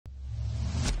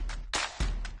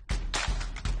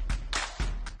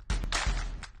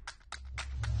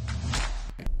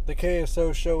The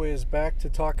KSO show is back to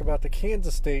talk about the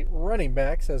Kansas State running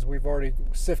backs, as we've already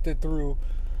sifted through,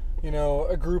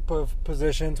 a group of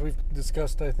positions. We've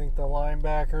discussed, I think, the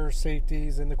linebackers,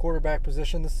 safeties, and the quarterback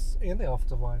position, and the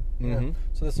offensive line. Mm-hmm. Yeah.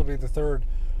 So this will be the third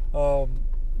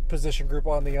position group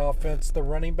on the offense. The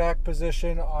running back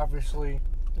position, obviously,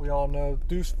 we all know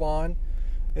Deuce Vaughn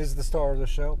is the star of the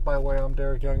show. By the way, I'm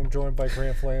Derek Young. I'm joined by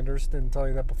Grant Flanders. Didn't tell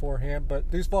you that beforehand.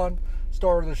 But Deuce Vaughn,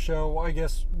 star of the show. I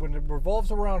guess when it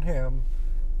revolves around him,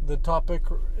 the topic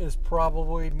is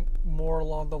probably more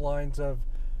along the lines of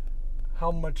how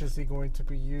much is he going to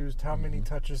be used? How many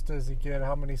touches does he get?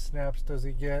 How many snaps does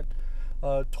he get?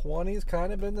 20's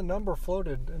kind of been the number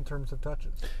floated in terms of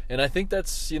touches. And I think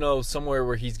that's, somewhere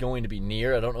where he's going to be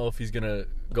near. I don't know if he's going to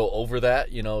go over that.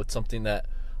 It's something that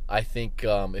I think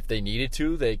if they needed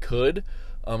to, they could.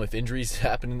 If injuries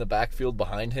happen in the backfield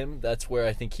behind him, that's where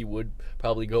I think he would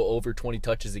probably go over 20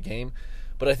 touches a game.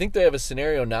 But I think they have a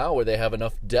scenario now where they have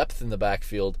enough depth in the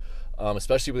backfield,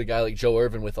 especially with a guy like Joe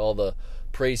Irvin with all the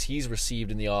praise he's received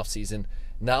in the offseason.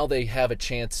 Now they have a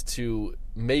chance to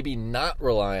maybe not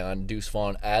rely on Deuce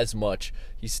Vaughn as much.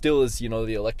 He still is, the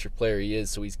electric player he is,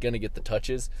 so he's going to get the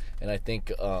touches. And I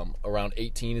think around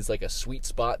 18 is like a sweet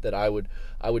spot that I would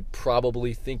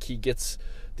probably think he gets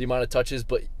the amount of touches.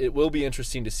 But it will be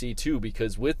interesting to see, too,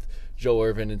 because with Joe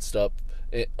Irvin and stuff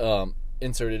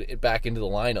inserted back into the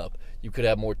lineup, you could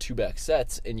have more two-back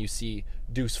sets, and you see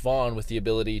Deuce Vaughn with the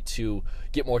ability to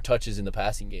get more touches in the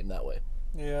passing game that way.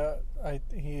 Yeah,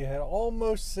 he had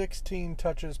almost 16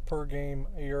 touches per game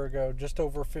a year ago, just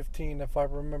over 15 if I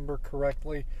remember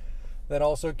correctly. That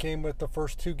also came with the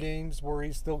first two games where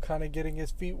he's still kind of getting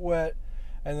his feet wet,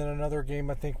 and then another game,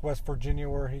 I think West Virginia,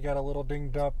 where he got a little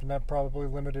dinged up, and that probably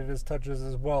limited his touches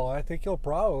as well. I think he'll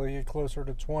probably get closer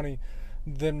to 20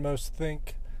 than most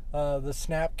think. The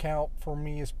snap count for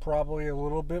me is probably a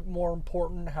little bit more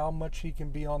important, how much he can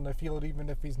be on the field even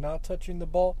if he's not touching the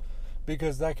ball.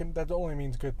 Because that only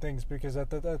means good things. Because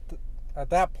at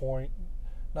that point,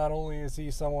 not only is he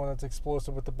someone that's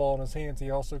explosive with the ball in his hands, he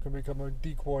also can become a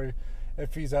decoy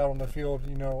if he's out on the field,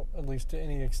 at least to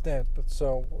any extent. But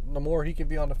so the more he can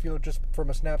be on the field, just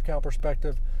from a snap count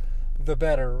perspective, the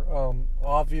better.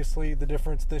 Obviously, the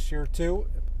difference this year too,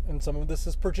 and some of this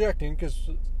is projecting because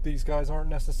these guys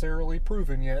aren't necessarily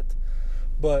proven yet,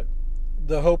 but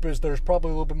the hope is there's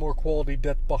probably a little bit more quality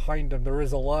depth behind him. There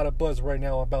is a lot of buzz right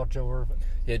now about Joe Irvin.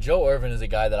 Yeah, Joe Irvin is a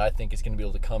guy that I think is going to be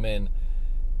able to come in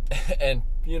and,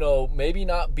 maybe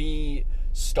not be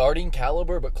starting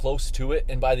caliber, but close to it.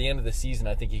 And by the end of the season,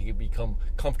 I think he could become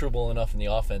comfortable enough in the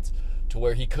offense to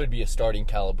where he could be a starting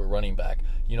caliber running back,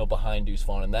 behind Deuce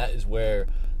Vaughn. And that is where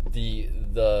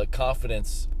the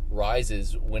confidence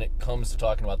rises when it comes to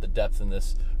talking about the depth in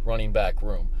this running back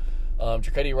room.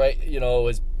 Jacoby Wright,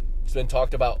 it's been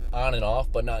talked about on and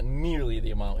off, but not nearly the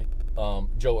amount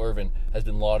Joe Irvin has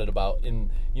been lauded about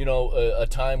in, a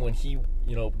time when he,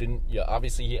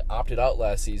 obviously he opted out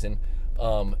last season.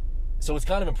 So it's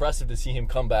kind of impressive to see him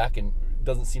come back, and it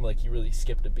doesn't seem like he really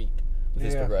skipped a beat with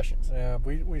his progressions. Yeah,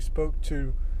 we spoke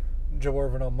to Joe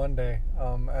Irvin on Monday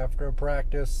after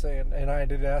practice, and I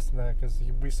did ask him that because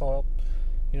we saw,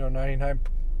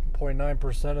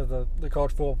 99.9% of the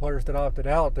college football players that opted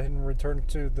out, they didn't return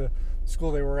to the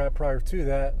school they were at prior to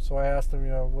that. So I asked him,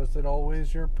 was it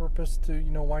always your purpose to,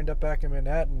 wind up back in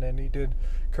Manhattan? And he did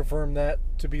confirm that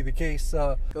to be the case.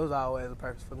 It was always a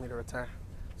purpose for me to return.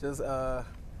 Just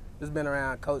been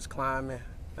around Coach Kleiman.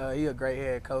 He a great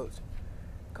head coach.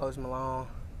 Coach Malone,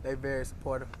 they very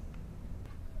supportive.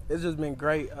 It's just been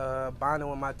great bonding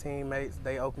with my teammates.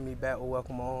 They opened me back with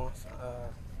welcome arms.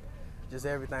 Just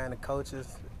everything, the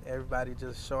coaches, everybody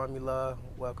just showing me love,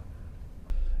 welcome.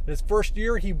 His first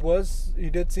year, he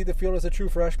did see the field as a true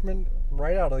freshman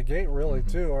right out of the gate, really,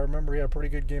 too. I remember he had a pretty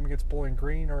good game against Bowling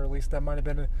Green, or at least that might have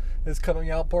been his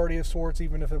coming out party of sorts,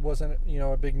 even if it wasn't,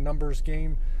 a big numbers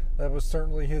game. That was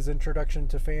certainly his introduction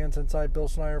to fans inside Bill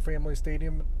Snyder Family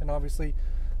Stadium, and obviously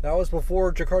that was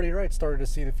before Jacoby Wright started to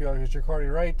see the field, because Jacoby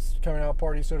Wright's coming out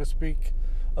party, so to speak,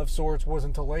 of sorts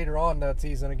wasn't until later on that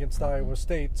season against Iowa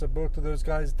State. So both of those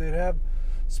guys did have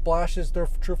splashes their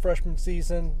true freshman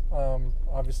season.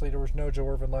 Obviously, there was no Joe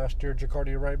Irvin last year.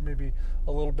 Jacoby Wright maybe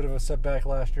a little bit of a setback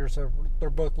last year, so they're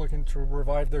both looking to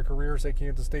revive their careers at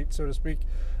Kansas State, so to speak,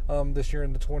 this year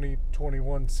in the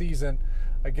 2021 season.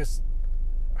 I guess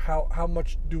how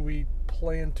much do we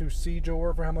plan to see Joe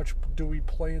Irvin? How much do we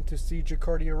plan to see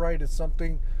Jacoby Wright? Is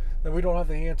something that we don't have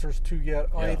the answers to yet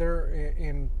either,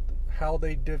 in how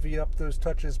they divvy up those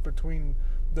touches between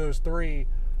those three.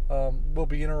 Will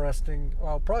be interesting.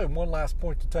 Probably one last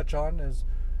point to touch on is,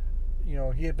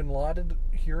 he had been lauded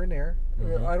here and there.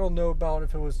 I don't know about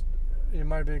if it was it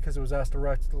might have been because it was asked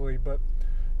directly, but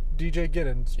DJ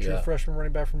Giddens, true freshman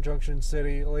running back from Junction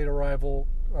City, late arrival.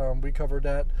 We covered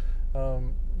that.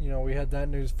 We had that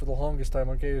news for the longest time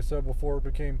on KSO before it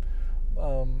became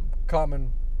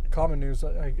common news,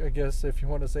 I guess, if you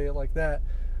want to say it like that.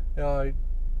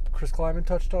 Chris Kleiman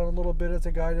touched on a little bit as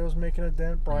a guy that was making a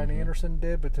dent. Brian Anderson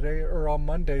did, but on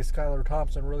Monday, Skylar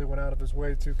Thompson really went out of his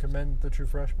way to commend the true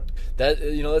freshman.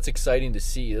 That's exciting to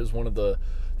see. It was one of the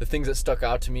things that stuck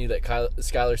out to me that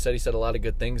Skylar said. He said a lot of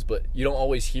good things, but you don't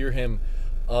always hear him.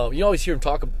 You always hear him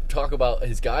talk about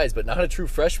his guys, but not a true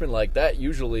freshman like that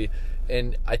usually.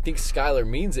 And I think Skylar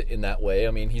means it in that way.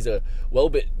 I mean, he's a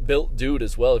well-built dude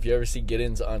as well. If you ever see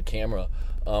Giddens on camera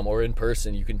or in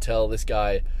person, you can tell this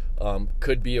guy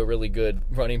could be a really good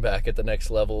running back at the next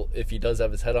level if he does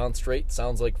have his head on straight.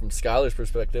 Sounds like from Skylar's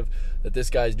perspective that this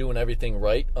guy's doing everything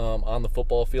right on the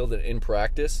football field and in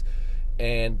practice,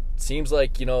 and seems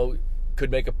like could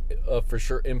make a for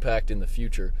sure impact in the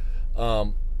future.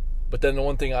 But then the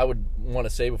one thing I would want to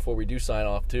say before we do sign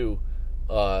off too,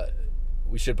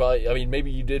 we should probably,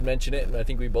 maybe you did mention it, and I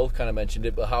think we both kind of mentioned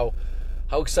it, but how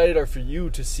excited are for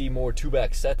you to see more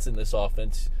two-back sets in this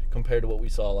offense compared to what we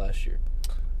saw last year?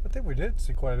 I think we did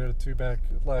see quite a bit of two-back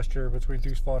last year between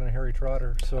Deuce Vaughn and Harry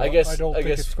Trotter. So I guess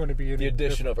it's going to be the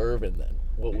addition of Irvin. Then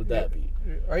what would that be?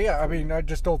 I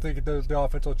just don't think the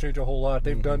offense will change a whole lot.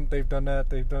 They've done that.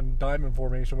 They've done diamond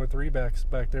formation with three backs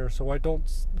back there. So I don't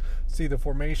see the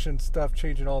formation stuff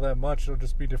changing all that much. It'll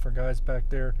just be different guys back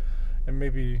there, and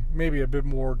maybe a bit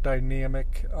more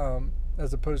dynamic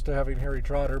as opposed to having Harry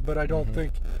Trotter. But I don't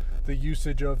think the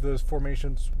usage of those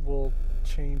formations will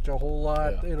change a whole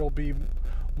lot. Yeah. It'll be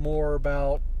more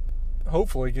about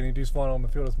hopefully getting Deuce Vaughn on the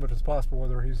field as much as possible,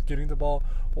 whether he's getting the ball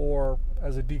or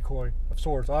as a decoy of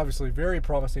sorts. Obviously, very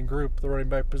promising group, the running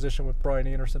back position with Brian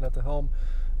Anderson at the helm.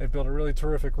 They've built a really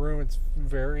terrific room. It's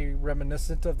very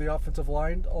reminiscent of the offensive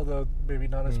line, although maybe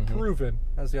not as proven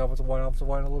as the offensive line. Offensive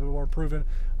line a little bit more proven,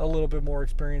 a little bit more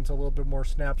experience, a little bit more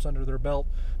snaps under their belt,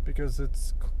 because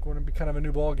it's going to be kind of a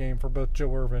new ball game for both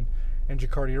Joe Irvin and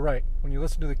Jacardi Wright. When you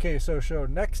listen to the KSO show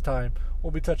next time,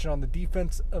 we'll be touching on the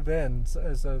defense of ends,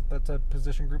 as that's a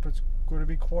position group that's going to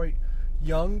be quite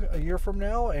young a year from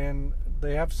now, and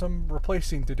they have some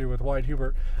replacing to do with Wyatt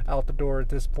Hubert out the door at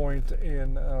this point,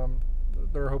 and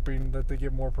they're hoping that they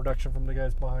get more production from the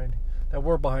guys that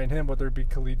were behind him, whether it be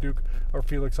Khalid Duke or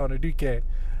Felix Onuduke.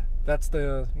 That's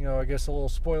the, I guess a little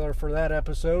spoiler for that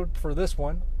episode. For this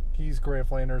one, he's Grant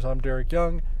Flanders. I'm Derek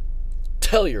Young.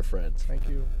 Tell your friends. Thank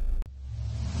you.